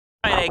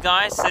Hey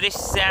guys, so this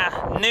is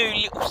our new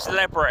little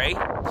celebrity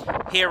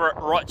here at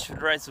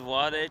Rochford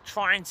Reservoir. They're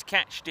trying to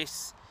catch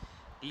this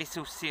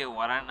little seal.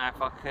 I don't know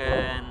if I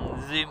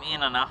can zoom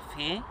in enough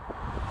here.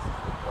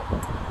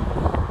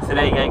 So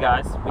there you go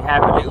guys, we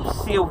have a little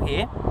seal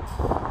here.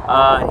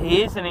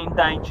 He is an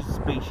endangered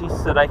species,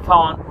 so they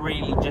can't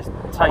really just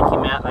take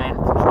him out, they have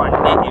to try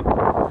and net him.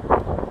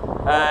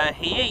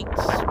 He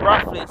eats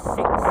roughly 6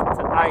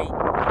 to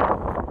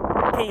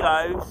 8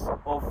 kilos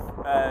of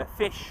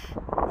fish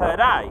per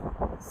day.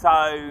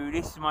 So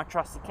this is my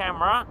trusty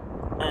camera,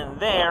 and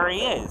there he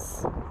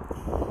is.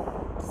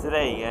 So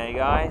there you go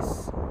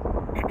guys.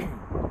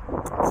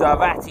 So I've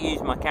had to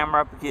use my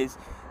camera because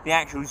the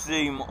actual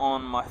zoom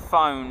on my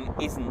phone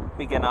isn't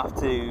big enough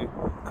to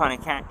kind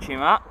of catch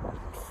him up.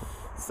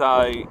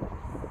 So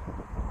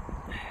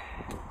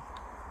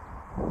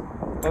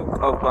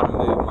I've got to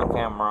move my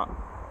camera.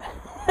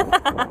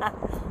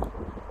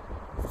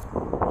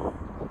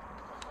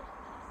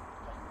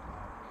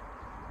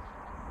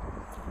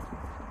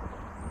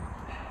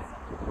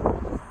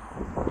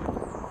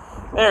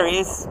 There he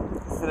is.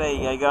 So there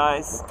you go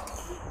guys.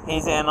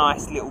 Here's our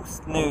nice little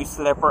new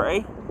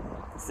celebrity.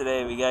 So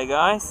there we go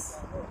guys.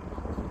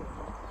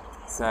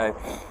 So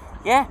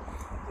yeah.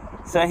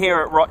 So here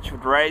at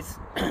Rochford Res,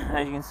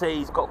 as you can see,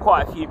 he's got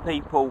quite a few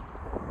people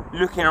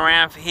looking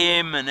around for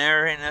him and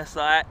everything else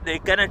like that. They're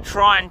gonna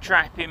try and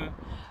trap him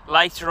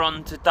later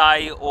on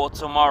today or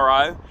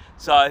tomorrow.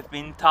 So I've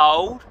been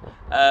told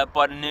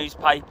by the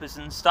newspapers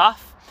and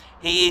stuff.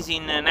 He is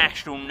in the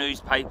national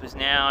newspapers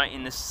now,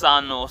 in the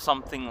Sun or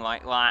something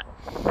like that.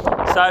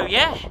 So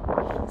yeah,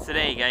 so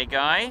there you go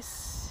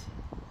guys.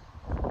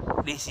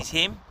 This is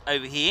him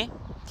over here.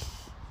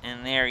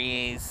 And there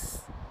he is,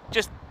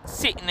 just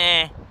sitting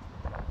there,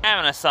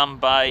 having a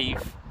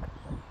sunbathe.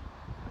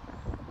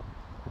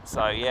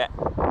 So yeah,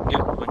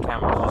 my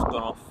camera's just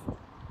gone off.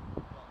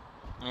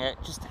 Yeah,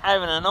 just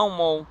having a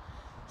normal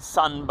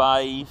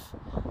sunbathe.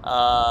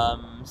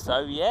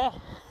 So yeah.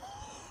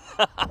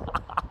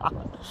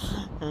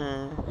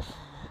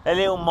 A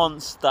little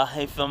monster,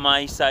 if I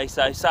may say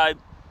so. So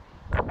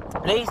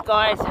these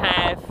guys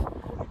have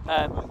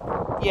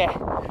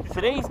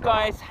so these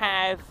guys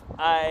have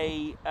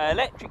a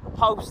electric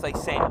pulse they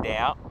send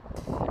out,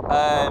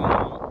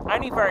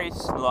 only very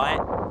slight,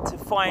 to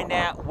find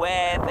out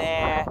where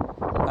their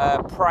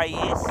prey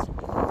is.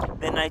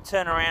 Then they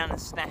turn around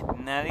and snap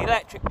him. Now the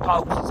electric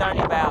pulse is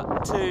only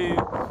about 2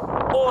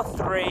 or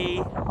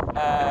 3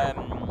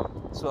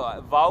 sort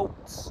of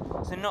volts,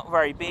 so not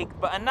very big,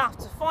 but enough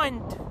to find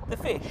the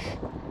fish.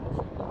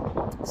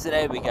 So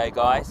there we go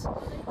guys.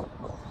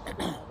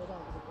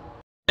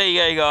 There you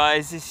go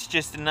guys, this is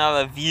just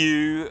another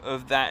view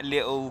of that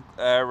little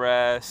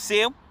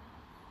seal.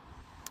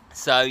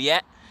 So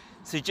yeah,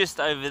 so just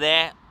over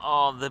there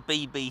are the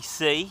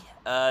BBC.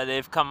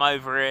 They've come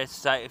over here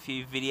to take a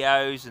few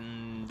videos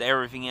and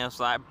everything else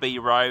like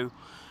B-roll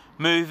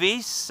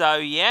movies. So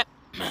yeah,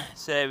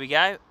 so there we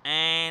go,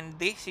 and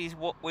this is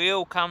what we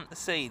all come to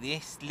see,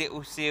 this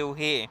little seal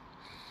here.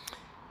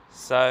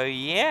 So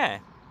yeah,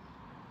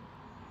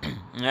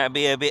 that'll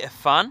be a bit of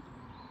fun.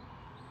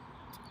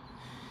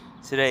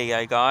 So there you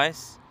go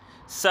guys.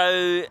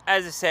 So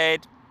as I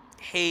said,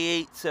 he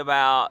eats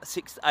about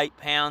 6 to 8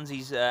 pounds.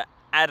 He's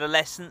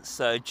adolescent,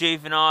 so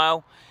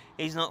juvenile.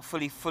 He's not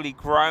fully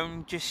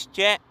grown just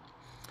yet.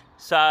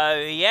 So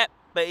yeah,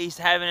 but he's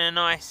having a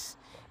nice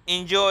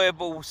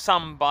enjoyable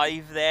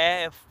sunbathe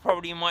there.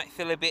 Probably might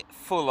feel a bit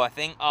full, I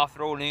think,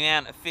 after all the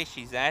amount of fish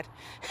he's had.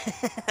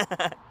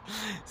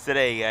 So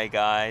there you go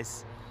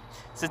guys.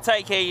 So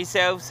take care of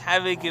yourselves,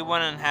 have a good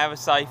one and have a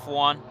safe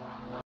one.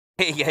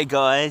 Here you go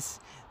guys,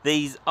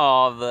 these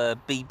are the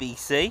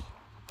BBC.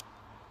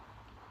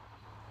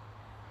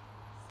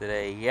 So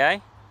there you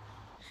go.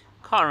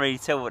 Can't really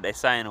tell what they're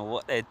saying or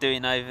what they're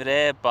doing over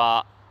there,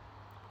 but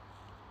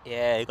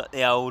yeah, you got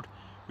the old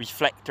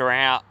reflector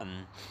out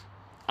and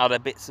other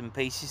bits and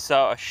pieces,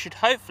 so I should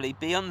hopefully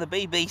be on the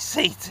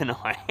BBC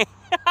tonight.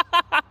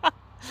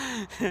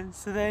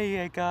 So there you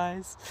go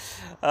guys.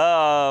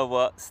 Oh,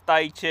 well,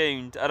 stay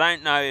tuned. I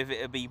don't know if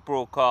it'll be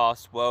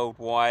broadcast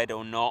worldwide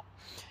or not,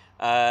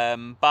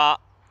 but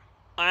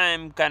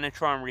I'm gonna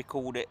try and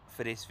record it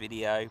for this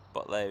video.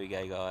 But there we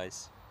go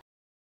guys.